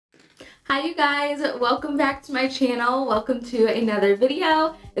Hi you guys, welcome back to my channel. Welcome to another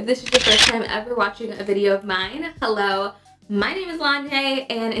video. If this is your first time ever watching a video of mine, hello. My name is Lonyea,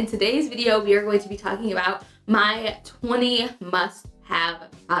 and in today's video we are going to be talking about my 20 must-have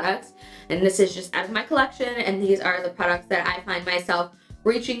products. And this is just out of my collection, and these are the products that I find myself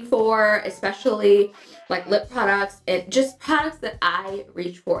reaching for, especially like lip products and just products that I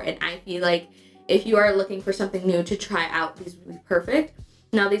reach for. And I feel like if you are looking for something new to try out, these would be perfect.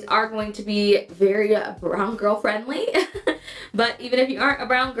 Now these are going to be very brown girl friendly, but even if you aren't a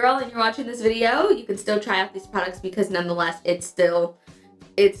brown girl and you're watching this video, you can still try out these products because nonetheless it's still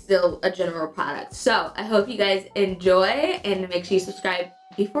a general product. So I hope you guys enjoy, and make sure you subscribe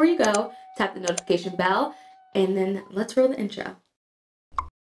before you go, tap the notification bell, and then let's roll the intro.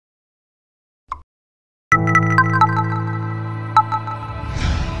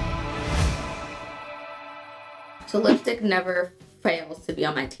 So lipstick never fails to be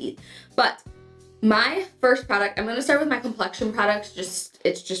on my teeth. But my first product, I'm going to start with my complexion products.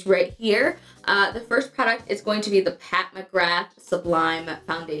 It's just right here. The first product is going to be the McGrath Sublime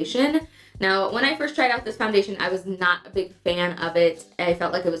Foundation. Now, when I first tried out this foundation, I was not a big fan of it. I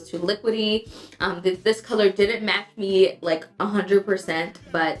felt like it was too liquidy. This color didn't match me like 100%,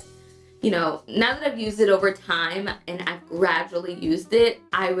 but you know, now that I've used it over time and I've gradually used it,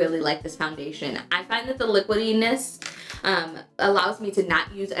 I really like this foundation. I find that the liquidiness allows me to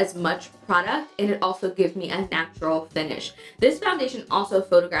not use as much product, and it also gives me a natural finish. This foundation also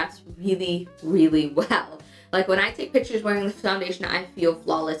photographs really, really well. Like when I take pictures wearing this foundation, I feel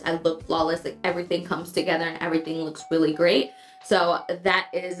flawless. I look flawless. Like everything comes together and everything looks really great. So that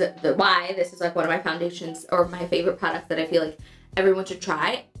is why this is like one of my foundations or my favorite products that I feel like everyone should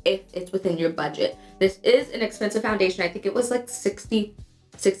try if it's within your budget. This is an expensive foundation. I think it was like 60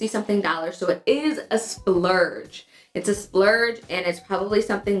 something dollars. So it is a splurge. It's a splurge, and it's probably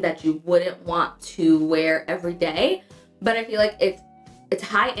something that you wouldn't want to wear every day. But I feel like it's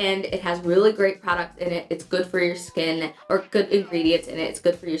high end. It has really great products in it. It's good for your skin, or good ingredients in it. It's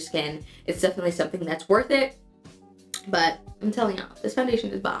good for your skin. It's definitely something that's worth it. But I'm telling y'all, this foundation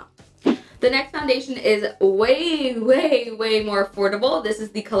is bomb. The next foundation is way more affordable. This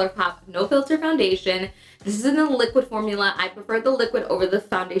is the Colourpop No Filter Foundation. This is in the liquid formula. I prefer the liquid over the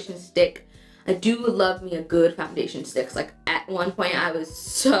foundation stick. I do love me a good foundation sticks. Like at one point I was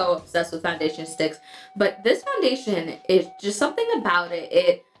so obsessed with foundation sticks, but this foundation is just something about it.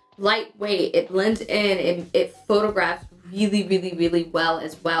 It's lightweight, it blends in, it photographs really well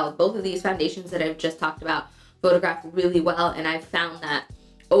as well. Both of these foundations that I've just talked about photograph really well, and I've found that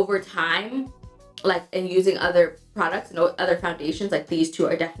over time, like in using other products and other foundations, like these two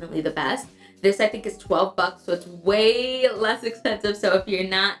are definitely the best. This I think is 12 bucks, so it's way less expensive. So if you're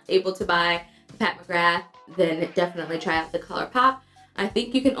not able to buy the McGrath, then definitely try out the Colourpop. I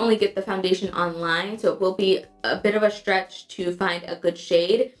think you can only get the foundation online, so it will be a bit of a stretch to find a good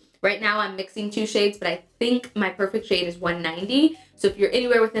shade. Right now I'm mixing two shades, but I think my perfect shade is 190. So if you're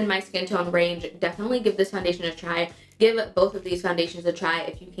anywhere within my skin tone range, definitely give this foundation a try. Give both of these foundations a try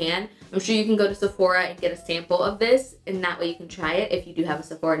if you can. I'm sure you can go to Sephora and get a sample of this, and that way you can try it if you do have a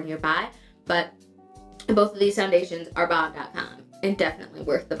Sephora nearby. But both of these foundations are bomb.com and definitely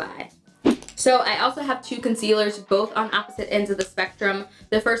worth the buy. So I also have two concealers, both on opposite ends of the spectrum.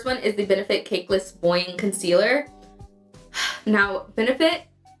 The first one is the Benefit Cakeless Boi-ing Concealer. Now, Benefit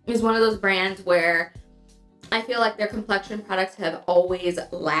is one of those brands where I feel like their complexion products have always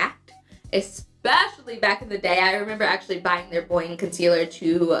lacked, especially back in the day. I remember actually buying their Boi-ing concealer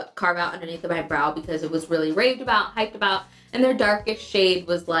to carve out underneath of my brow because it was really raved about, hyped about, and their darkest shade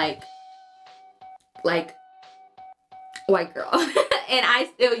was like white girl. And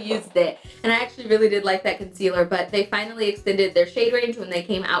I still used it, and I actually really did like that concealer, but they finally extended their shade range when they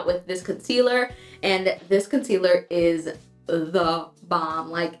came out with this concealer, and this concealer is the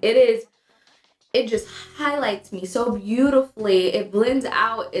bomb. Like it just highlights me so beautifully. It blends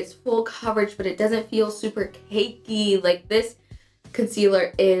out, it's full coverage, but it doesn't feel super cakey. Like this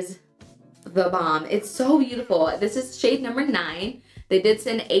concealer is the bomb. It's so beautiful. This is shade number 9. They did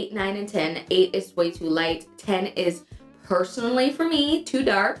send 8, 9, and 10. 8 is way too light. 10 is personally for me too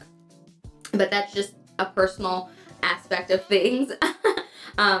dark, but that's just a personal aspect of things.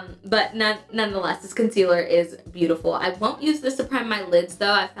 But nonetheless, this concealer is beautiful. I won't use this to prime my lids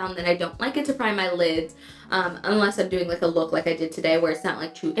though. I found that I don't like it to prime my lids unless I'm doing like a look like I did today where it's not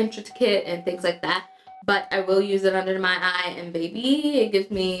like too intricate and things like that. But I will use it under my eye, and baby, it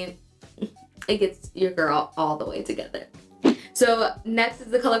gets your girl all the way together. So next is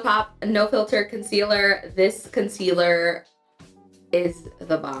the Colourpop No Filter Concealer. This concealer is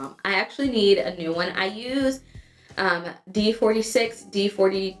the bomb. I actually need a new one. I use D46,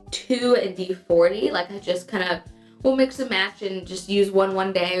 D42, and D40. Like I just kind of will mix and match and just use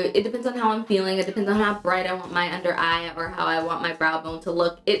one day. It depends on how I'm feeling. It depends on how bright I want my under eye or how I want my brow bone to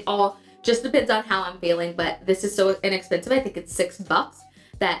look. It all just depends on how I'm feeling, but this is so inexpensive. I think it's $6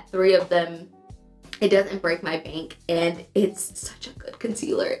 that 3 of them, it doesn't break my bank, and it's such a good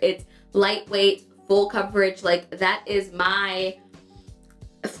concealer. It's lightweight, full coverage. Like that is my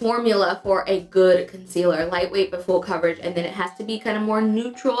formula for a good concealer. Lightweight but full coverage, and then it has to be kind of more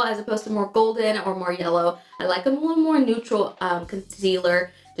neutral as opposed to more golden or more yellow. I like a little more neutral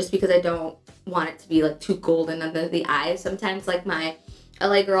concealer just because I don't want it to be like too golden under the eyes. Sometimes like my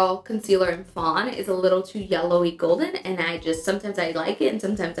LA Girl concealer in Fawn is a little too yellowy golden, and sometimes I like it and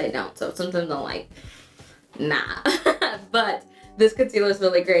sometimes I don't. So sometimes I'm like, nah. But this concealer is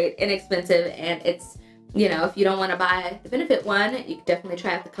really great, inexpensive, and it's, you know, if you don't want to buy the Benefit one, you can definitely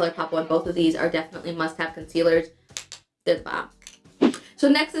try out the Colourpop one. Both of these are definitely must-have concealers. They're the bomb. So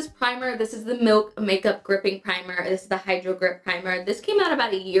next is primer. This is the Milk Makeup Gripping Primer. This is the Hydro Grip Primer. This came out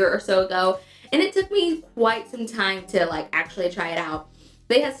about a year or so ago, and it took me quite some time to like actually try it out.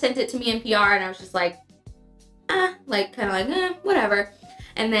 They had sent it to me in PR, and I was just like, whatever.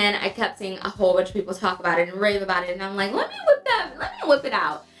 And then I kept seeing a whole bunch of people talk about it and rave about it, and I'm like, let me whip it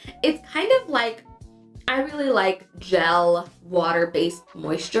out. It's kind of like, I really like gel water-based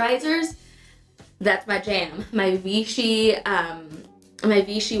moisturizers. That's my jam. My Vichy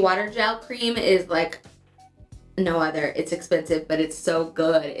water gel cream is like no other. It's expensive, but it's so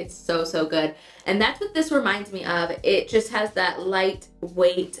good. It's so good. And that's what this reminds me of. It just has that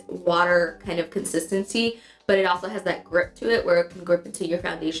lightweight water kind of consistency, but it also has that grip to it where it can grip into your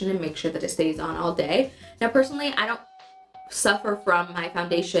foundation and make sure that it stays on all day. Now personally, I don't suffer from my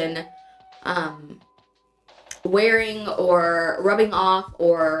foundation wearing or rubbing off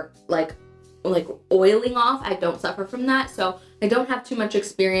or like oiling off. I don't suffer from that, so I don't have too much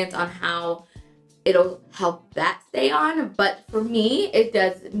experience on how it'll help that stay on, but for me, it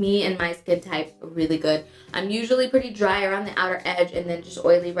does me and my skin type really good. I'm usually pretty dry around the outer edge and then just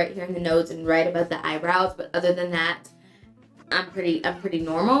oily right here in the nose and right above the eyebrows, but other than that, I'm pretty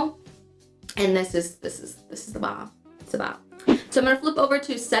normal. And this is the bomb. It's the bomb. So I'm gonna flip over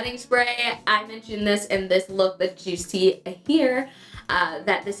to setting spray. I mentioned this in this look that you see here,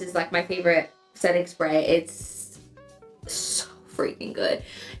 that this is like my favorite setting spray. It's so freaking good.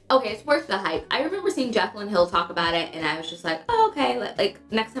 Okay, it's worth the hype. I remember seeing Jaclyn Hill talk about it, and I was just like, oh, okay, like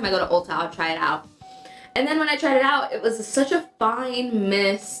next time I go to Ulta, I'll try it out. And then when I tried it out, it was such a fine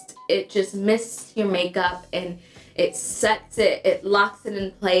mist. It just mists your makeup, and it sets it, it locks it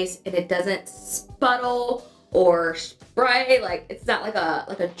in place, and it doesn't sputtle or spray. Like, it's not like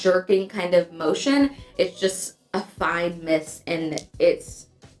a jerking kind of motion. It's just a fine mist, and it's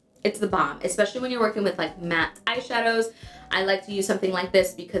the bomb, especially when you're working with like matte eyeshadows. I like to use something like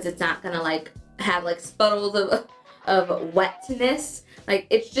this because it's not gonna like have like sputtles of wetness. Like,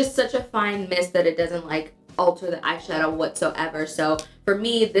 it's just such a fine mist that it doesn't like alter the eyeshadow whatsoever. So for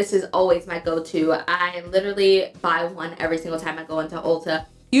me, this is always my go-to. I literally buy one every single time I go into Ulta.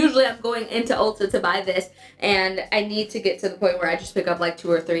 Usually I'm going into Ulta to buy this, and I need to get to the point where I just pick up like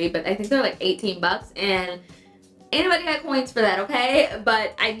 2 or 3, but I think they're like 18 bucks, and anybody got coins for that, okay?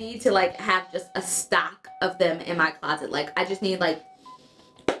 But I need to like have just a stock of them in my closet. Like, I just need like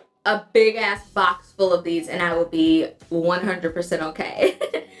a big ass box full of these, and I will be 100% okay.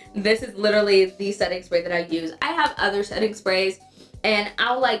 This is literally the setting spray that I use. I have other setting sprays, and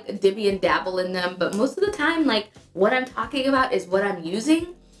I'll like dibby and dabble in them, but most of the time, like, what I'm talking about is what I'm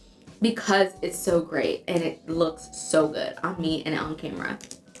using, because it's so great and it looks so good on me and on camera.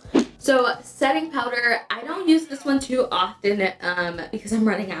 So setting powder, I don't use this one too often because I'm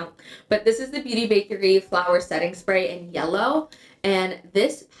running out, but this is the Beauty Bakerie Flower Setting Spray in yellow, and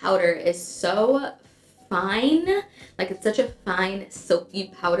this powder is so fine. Like, it's such a fine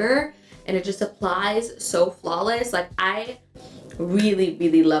silky powder, and it just applies so flawless. Like, I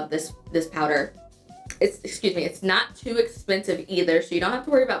really love this powder. It's not too expensive either, so you don't have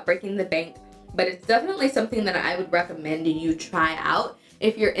to worry about breaking the bank, but it's definitely something that I would recommend you try out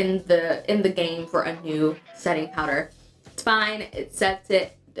if you're in the game for a new setting powder. It's fine, it sets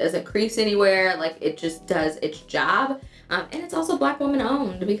it, doesn't crease anywhere, like, it just does its job. And it's also Black woman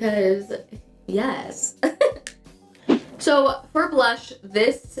owned, because yes. So for blush,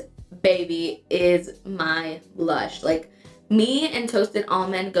 this baby is my blush. Like, me and Toasted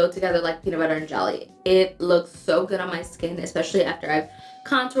Almond go together like peanut butter and jelly. It looks so good on my skin, especially after I've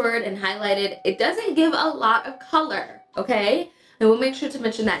contoured and highlighted. It doesn't give a lot of color, okay? And we'll make sure to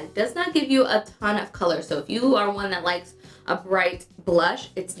mention that it does not give you a ton of color. So if you are one that likes a bright blush,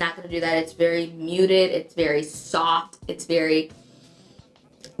 it's not going to do that. It's very muted. It's very soft. It's very,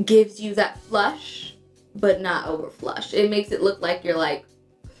 gives you that flush, but not over flush. It makes it look like you're like,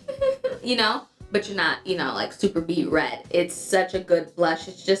 you know, but you're not, you know, like super beet red. It's such a good blush.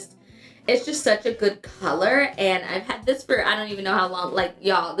 It's just such a good color, and I've had this for I don't even know how long. Like,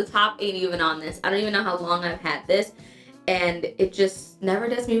 y'all, the top ain't even on this. I don't even know how long I've had this, and it just never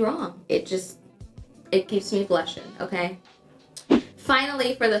does me wrong. It keeps me blushing, okay?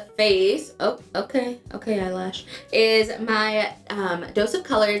 Finally, for the face, okay, eyelash, is my Dose of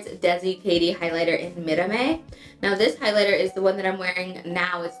Colors DesixKaty highlighter in Mirame. Now, this highlighter is the one that I'm wearing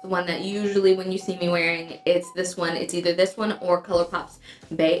now. It's the one that usually when you see me wearing, it's this one. It's either this one or Colourpop's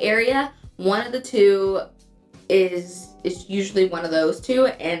Bay Area. One of the two is usually one of those two,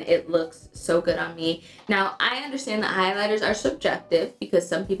 and it looks so good on me. Now, I understand that highlighters are subjective because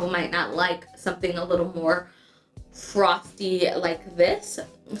some people might not like something a little more frosty like this.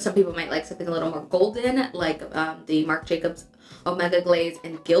 Some people might like something a little more golden, like the Marc Jacobs Omega Glaze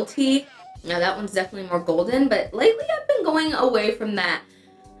and Guilty. Now that one's definitely more golden, but lately I've been going away from that.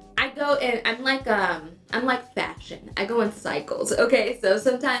 I go and I'm like fashion. I go in cycles. Okay, so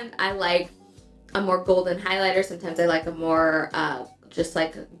sometimes I like a more golden highlighter. Sometimes I like a more just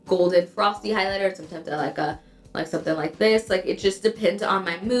like golden frosty highlighter. Sometimes I like something like this. Like, it just depends on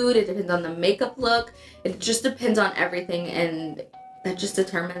my mood. It depends on the makeup look. It just depends on everything, and that just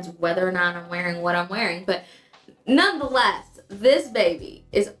determines whether or not I'm wearing what I'm wearing. But nonetheless, this baby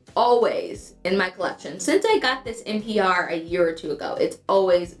is always in my collection. Since I got this NPR a year or two ago, it's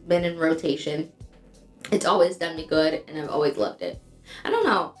always been in rotation. It's always done me good, and I've always loved it. I don't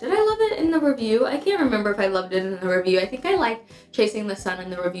know. Did I love it in the review? I can't remember if I loved it in the review. I think I liked Chasing the Sun in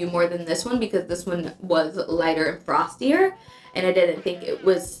the review more than this one because this one was lighter and frostier, and I didn't think it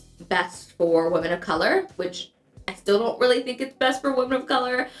was best for women of color, which I still don't really think it's best for women of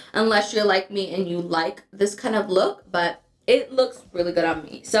color unless you're like me and you like this kind of look, but it looks really good on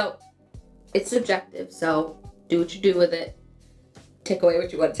me. So it's subjective, so do what you do with it. Take away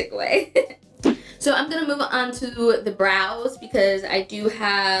what you want to take away. So I'm going to move on to the brows because I do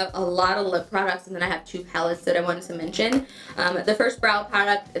have a lot of lip products, and then I have two palettes that I wanted to mention. The first brow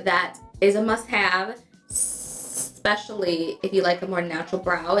product that is a must-have, especially if you like a more natural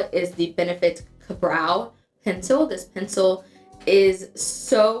brow, is the Benefit Brow Pencil. This pencil is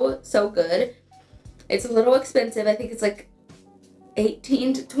so good. It's a little expensive. I think it's like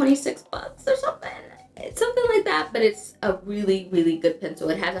 18 to 26 bucks or something. It's something like that, but it's a really good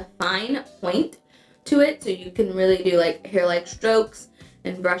pencil. It has a fine point to it, so you can really do like hair-like strokes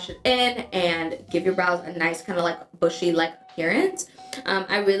and brush it in and give your brows a nice kind of like bushy like appearance.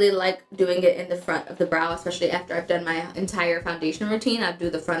 I really like doing it in the front of the brow, especially after I've done my entire foundation routine. I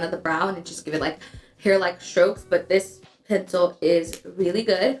do the front of the brow and just give it like hair-like strokes, but this pencil is really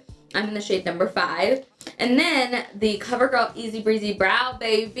good. I'm in the shade number 5. And then the CoverGirl Easy Breezy Brow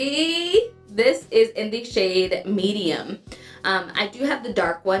Baby. This is in the shade Medium. I do have the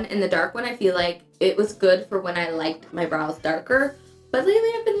dark one, and the dark one I feel like it was good for when I liked my brows darker. But lately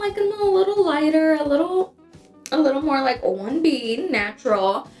I've been liking them a little lighter, a little more like 1B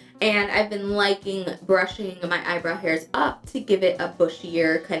natural. And I've been liking brushing my eyebrow hairs up to give it a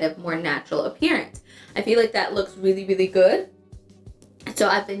bushier, kind of more natural appearance. I feel like that looks really good. So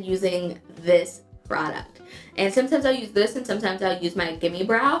I've been using this product. And sometimes I'll use this and sometimes I'll use my Gimme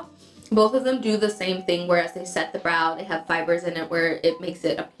Brow. Both of them do the same thing, whereas they set the brow, they have fibers in it where it makes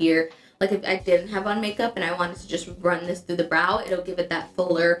it appear like if I didn't have on makeup and I wanted to just run this through the brow, it'll give it that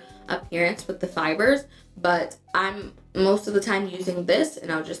fuller appearance with the fibers. But I'm most of the time using this,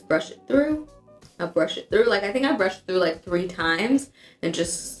 and I'll just brush it through. I'll brush it through. Like, I think I brushed through like 3 times and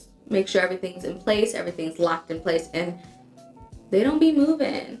just make sure everything's in place, everything's locked in place, and they don't be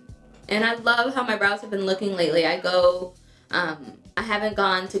moving. And I love how my brows have been looking lately. I haven't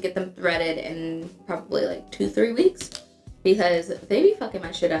gone to get them threaded in probably like 2-3 weeks because they be fucking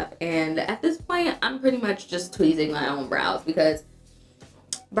my shit up. And at this point, I'm pretty much just tweezing my own brows because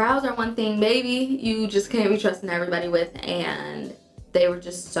brows are one thing, baby, you just can't be trusting everybody with, and they were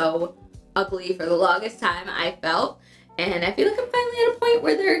just so ugly for the longest time, I felt. And I feel like I'm finally at a point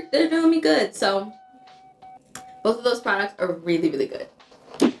where they're doing me good. So both of those products are really good.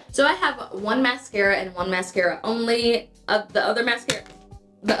 So I have one mascara and one mascara only. The other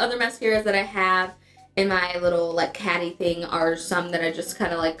mascaras that I have in my little like caddy thing are some that I just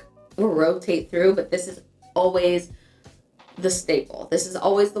kind of like will rotate through, but this is always the staple. This is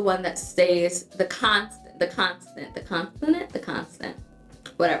always the one that stays, the constant,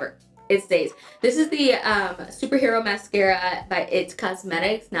 whatever. It stays. This is the Superhero Mascara by It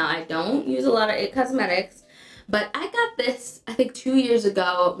Cosmetics. Now, I don't use a lot of It Cosmetics, But I got this, I think 2 years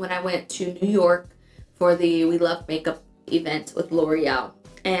ago when I went to New York for the We Love Makeup event with L'Oreal.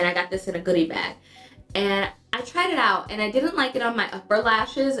 And I got this in a goodie bag. And I tried it out and I didn't like it on my upper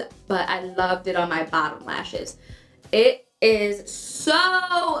lashes, but I loved it on my bottom lashes. It is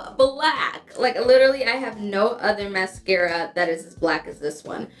so black. Like literally I have no other mascara that is as black as this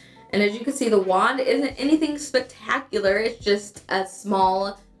one. And as you can see, the wand isn't anything spectacular. It's just a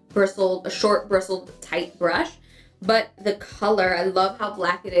small bristled, a short bristled tight brush. But the color, I love how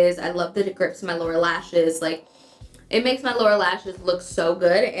black it is. I love that it grips my lower lashes. Like, it makes my lower lashes look so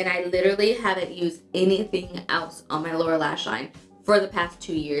good. And I literally haven't used anything else on my lower lash line for the past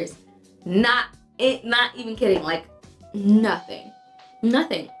 2 years. Not even kidding. Like, nothing.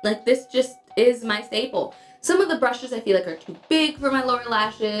 Like, this just is my staple. Some of the brushes I feel like are too big for my lower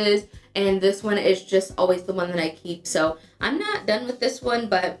lashes. And this one is just always the one that I keep. So, I'm not done with this one,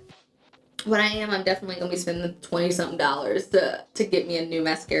 but when I am, I'm definitely going to be spending $20-something to get me a new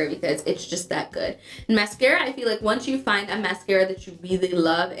mascara because it's just that good. And mascara, I feel like once you find a mascara that you really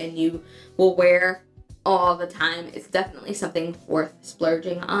love and you will wear all the time, it's definitely something worth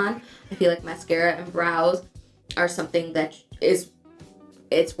splurging on. I feel like mascara and brows are something that it's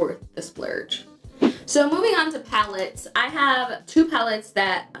worth the splurge. So moving on to palettes, I have 2 palettes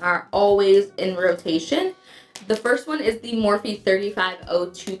that are always in rotation. The first one is the Morphe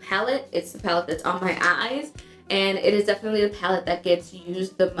 3502 palette. It's the palette that's on my eyes, and it is definitely the palette that gets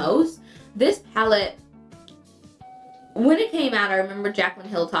used the most. This palette, when it came out, I remember Jaclyn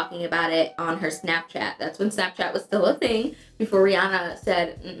Hill talking about it on her Snapchat. That's when Snapchat was still a thing, before Rihanna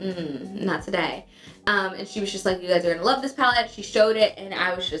said, not today. And she was just like, you guys are gonna love this palette. She showed it, and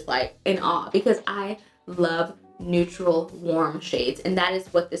I was just like in awe because I love neutral warm shades, and that is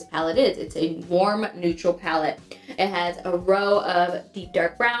what this palette is. It's a warm neutral palette. It has a row of deep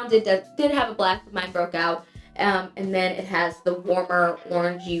dark browns. It did have a black, but mine broke out. And then it has the warmer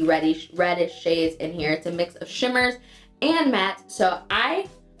orangey reddish shades in here. It's a mix of shimmers and mattes. So I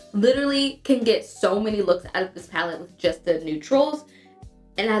literally can get so many looks out of this palette with just the neutrals.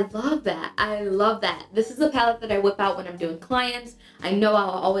 And I love that. I love that. This is the palette that I whip out when I'm doing clients. I know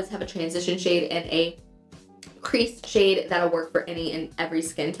I'll always have a transition shade and a creased shade that'll work for any and every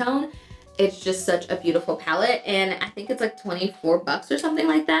skin tone. It's just such a beautiful palette, and I think it's like 24 bucks or something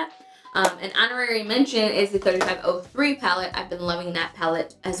like that. An honorary mention is the 3503 palette. I've been loving that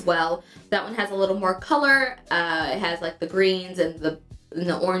palette as well. That one has a little more color. It has like the greens and the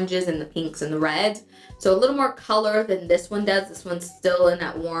oranges and the pinks and the reds. So a little more color than this one does. This one's still in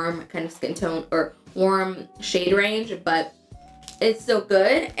that warm kind of skin tone or warm shade range, but it's still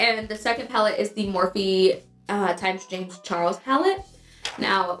good. And the second palette is the Morphe Times James Charles palette.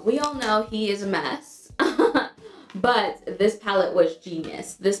 Now, we all know he is a mess, but this palette was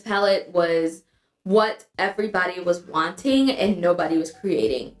genius. This palette was what everybody was wanting and nobody was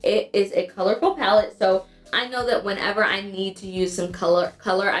creating. It is a colorful palette, so I know that whenever I need to use some color,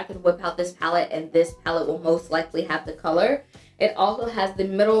 I could whip out this palette, and this palette will most likely have the color. It also has the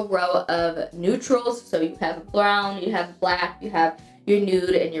middle row of neutrals, so you have brown, you have black, you have your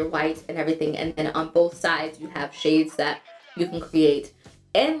nude and your white and everything, and then on both sides you have shades that you can create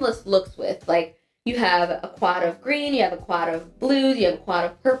endless looks with. Like, you have a quad of green, you have a quad of blues, you have a quad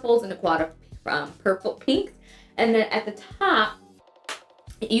of purples, and a quad of purple pinks, and then at the top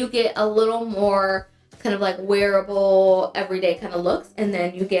you get a little more kind of like wearable everyday kind of looks, and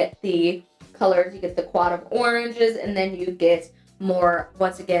then you get the colors, you get the quad of oranges, and then you get more,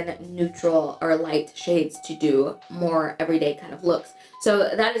 once again, neutral or light shades to do more everyday kind of looks.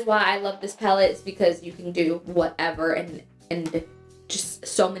 So that is why I love this palette, is because you can do whatever and just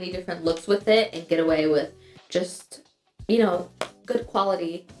so many different looks with it and get away with just, you know, good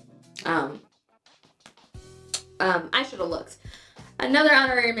quality eyeshadow looks. Another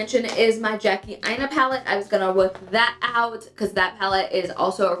honorary mention is my Jackie Aina palette. I was gonna whip that out because that palette is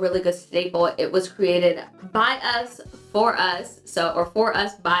also a really good staple. It was created by us, for us, or for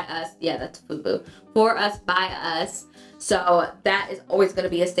us, by us. Yeah, that's FUBU. For us, by us. So that is always gonna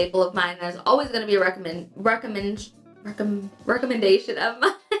be a staple of mine. That's always gonna be a recommendation of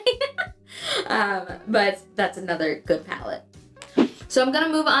mine. But that's another good palette. So I'm going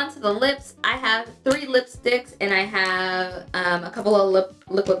to move on to the lips. I have 3 lipsticks, and I have a couple of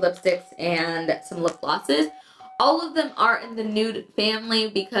liquid lipsticks and some lip glosses. All of them are in the nude family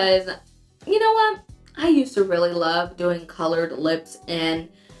because, you know what? I used to really love doing colored lips and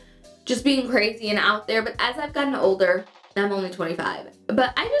just being crazy and out there. But as I've gotten older, I'm only 25,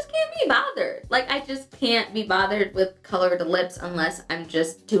 but I just can't be bothered. Like, I just can't be bothered with colored lips unless I'm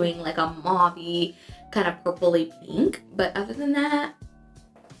just doing like a mauve-y kind of purpley pink. But other than that,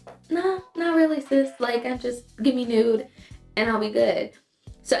 nah, not really, sis. Like, I'm just, give me nude and I'll be good.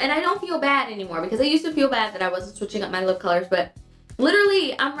 So, and I don't feel bad anymore because I used to feel bad that I wasn't switching up my lip colors, but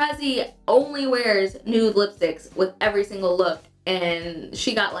literally, Resi only wears nude lipsticks with every single look, and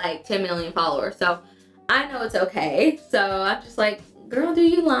she got like 10 million followers. So I know it's okay. So I'm just like, girl, do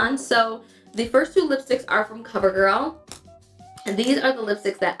you, Lon? So the first two lipsticks are from CoverGirl. And these are the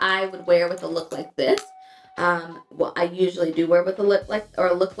lipsticks that I would wear with a look like this. Well, I usually do wear with a look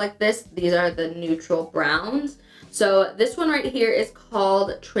like this. These are the neutral browns. So this one right here is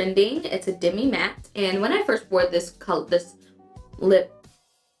called Trending. It's a demi matte. And when I first wore this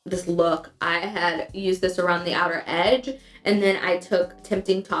look, I had used this around the outer edge, and then I took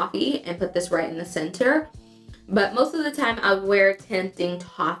Tempting Toffee and put this right in the center. But most of the time I would wear Tempting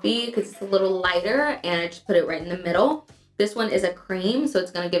Toffee because it's a little lighter, and I just put it right in the middle. This one is a cream, so it's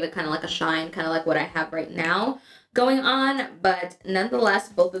going to give it kind of like a shine, kind of like what I have right now going on. But nonetheless,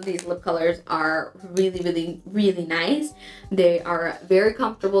 both of these lip colors are really, really, really nice. They are very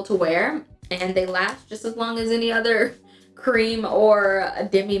comfortable to wear, and they last just as long as any other cream or a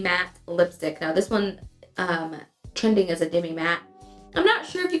demi matte lipstick. Now this one, Trending is a demi matte. I'm not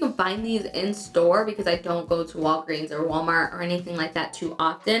sure if you can find these in store because I don't go to Walgreens or Walmart or anything like that too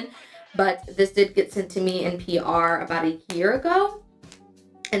often. But this did get sent to me in PR about a year ago.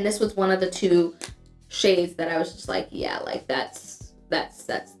 And this was one of the two shades that I was just like, yeah, like that's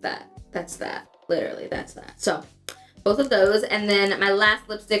that. Literally, that's that. So both of those. And then my last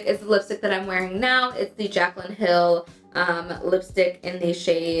lipstick is the lipstick that I'm wearing now. It's the Jaclyn Hill lipstick in the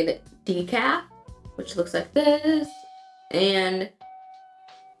shade Decaf, which looks like this. And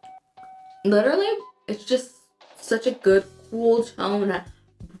literally, it's just such a good cool tone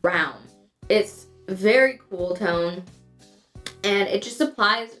brown. It's very cool tone, and it just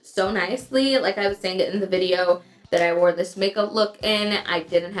applies so nicely. Like I was saying it in the video that I wore this makeup look in, I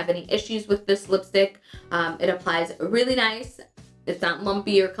didn't have any issues with this lipstick. It applies really nice. It's not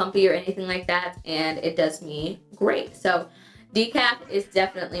lumpy or clumpy or anything like that, and it does me great. So Decaf is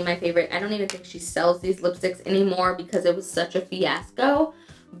definitely my favorite. I don't even think she sells these lipsticks anymore because it was such a fiasco,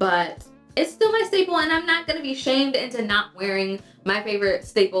 but it's still my staple, and I'm not going to be shamed into not wearing my favorite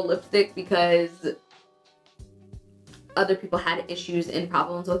staple lipstick because other people had issues and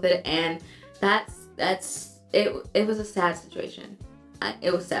problems with it, and it was a sad situation.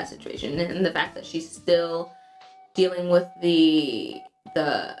 It was a sad situation, and the fact that she's still dealing with the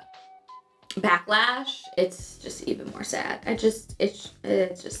backlash, it's just even more sad. It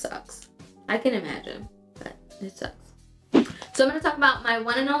just sucks. I can imagine, but it sucks. So I'm going to talk about my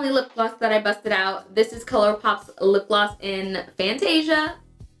one and only lip gloss that I busted out. This is Colourpop's lip gloss in Fantasia.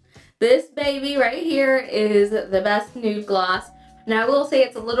 This baby right here is the best nude gloss. Now I will say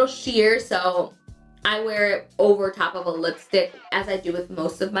it's a little sheer, so I wear it over top of a lipstick as I do with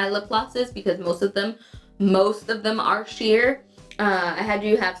most of my lip glosses because most of them are sheer. I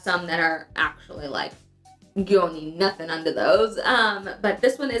do have some that are actually like, you don't need nothing under those. But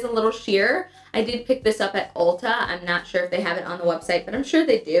this one is a little sheer. I did pick this up at Ulta. I'm not sure if they have it on the website, but I'm sure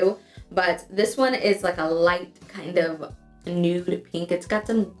they do. But this one is like a light kind of nude pink. It's got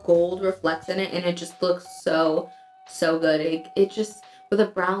some gold reflects in it, and it just looks so good. It just, with a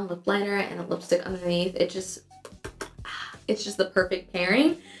brown lip liner and a lipstick underneath, it's just the perfect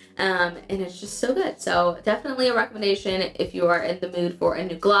pairing. And it's just so good. So definitely a recommendation if you are in the mood for a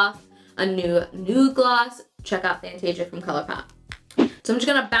new gloss, a new nude gloss. Check out Fantasia from Colourpop. So I'm just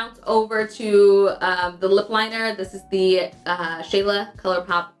gonna bounce over to the lip liner. This is the Shayla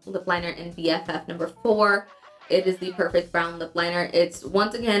Colourpop lip liner in BFF number 4. It is the perfect brown lip liner. It's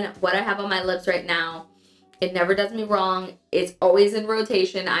once again what I have on my lips right now. It never does me wrong. It's always in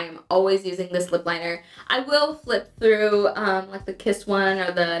rotation. I am always using this lip liner. I will flip through like the Kiss one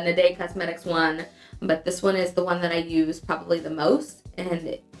or the Nade Cosmetics one, but this one is the one that I use probably the most,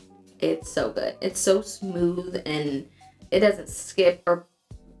 and it's so good. It's so smooth, and it doesn't skip, or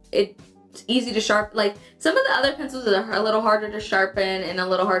it's easy to sharpen. Like some of the other pencils are a little harder to sharpen and a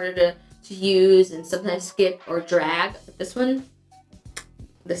little harder to use and sometimes skip or drag. But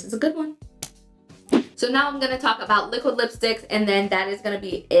this is a good one. So now I'm going to talk about liquid lipsticks, and then that is going to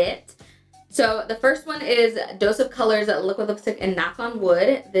be it. So the first one is Dose of Colors liquid lipstick in Knock on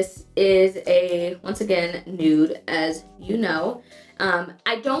Wood. This is a, once again, nude, as you know.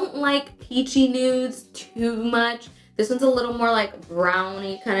 I don't like peachy nudes too much. This one's a little more like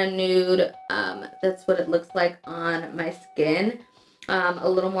browny kind of nude. That's what it looks like on my skin. A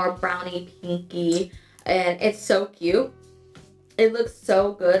little more browny pinky, and it's so cute. It looks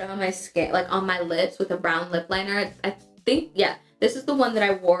so good on my skin, like on my lips with a brown lip liner. I think, yeah, this is the one that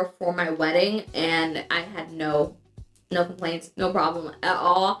I wore for my wedding, and I had no complaints, no problem at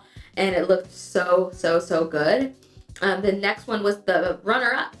all. and it looked so, so, so good. The next one was the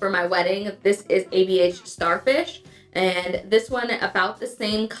runner-up for my wedding. This is ABH Starfish, and this one about the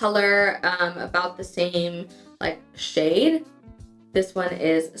same color, about the same like shade. This one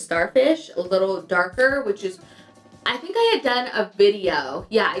is Starfish, a little darker, which is, I think I had done a video.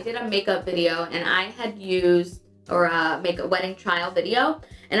 Yeah, I did a makeup video, and I had used, or a makeup wedding trial video,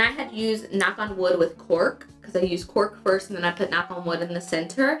 and I had used Knock on Wood with cork, because I used cork first and then I put Knock on Wood in the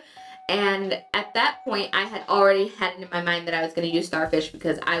center. And at that point, I had already had it in my mind that I was going to use Starfish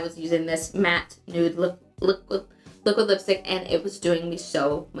because I was using this matte nude liquid lipstick, and it was doing me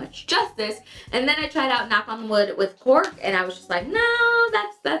so much justice. And then I tried out Knock on Wood with cork, and I was just like, no,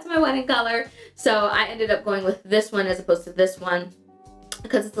 that's my wedding color. So I ended up going with this one as opposed to this one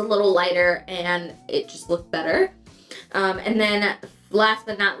because it's a little lighter and it just looked better. And then last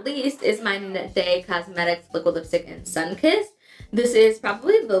but not least is my Day Cosmetics liquid lipstick in Sunkissed. This is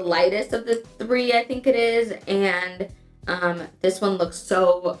probably the lightest of the three, I think it is, and this one looks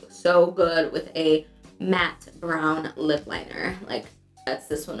so, so good with a matte brown lip liner. Like, that's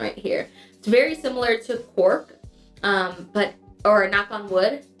this one right here. It's very similar to cork, or Knock on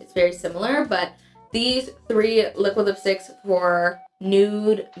Wood. It's very similar, but these three liquid lipsticks for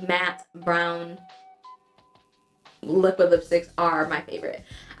nude matte brown liquid lipsticks are my favorite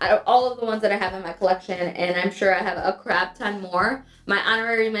out of all of the ones that I have in my collection, and I'm sure I have a crap ton more. My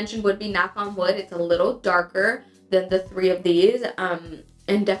honorary mention would be Knock on Wood. It's a little darker than the three of these,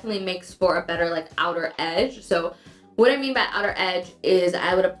 and definitely makes for a better like outer edge. So what I mean by outer edge is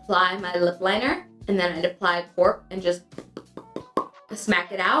I would apply my lip liner, and then I'd apply cork and just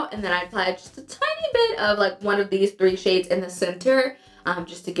smack it out, and then I'd apply just a tiny bit of like one of these three shades in the center,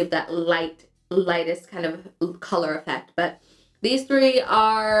 just to give that lightest kind of color effect. But these three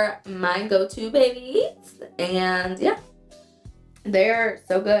are my go-to babies, and yeah, they are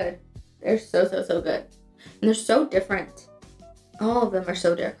so good. They're so, so, so good, and they're so different. All of them are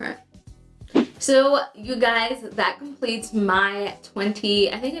so different. So you guys, that completes my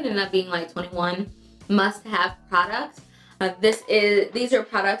 20, I think it ended up being like 21 must-have products. These are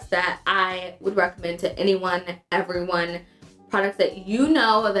products that I would recommend to anyone, everyone, products that you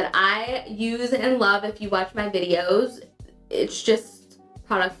know that I use and love if you watch my videos. It's just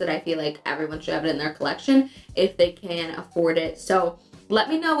products that I feel like everyone should have in their collection if they can afford it. So let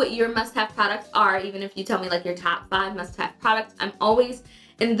me know what your must-have products are, even if you tell me like your top 5 must-have products. I'm always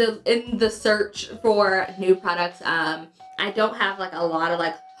in the search for new products. I don't have like a lot of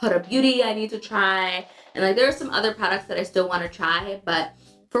like Huda Beauty I need to try, and like there are some other products that I still want to try, but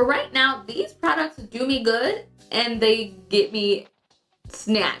for right now, these products do me good and they get me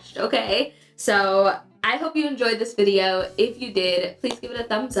snatched, okay? So I hope you enjoyed this video. If you did, please give it a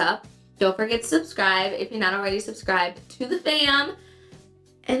thumbs up. Don't forget to subscribe if you're not already subscribed to the fam.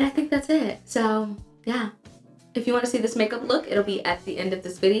 And I think that's it. So yeah, if you want to see this makeup look, it'll be at the end of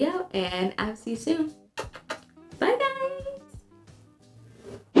this video, and I'll see you soon.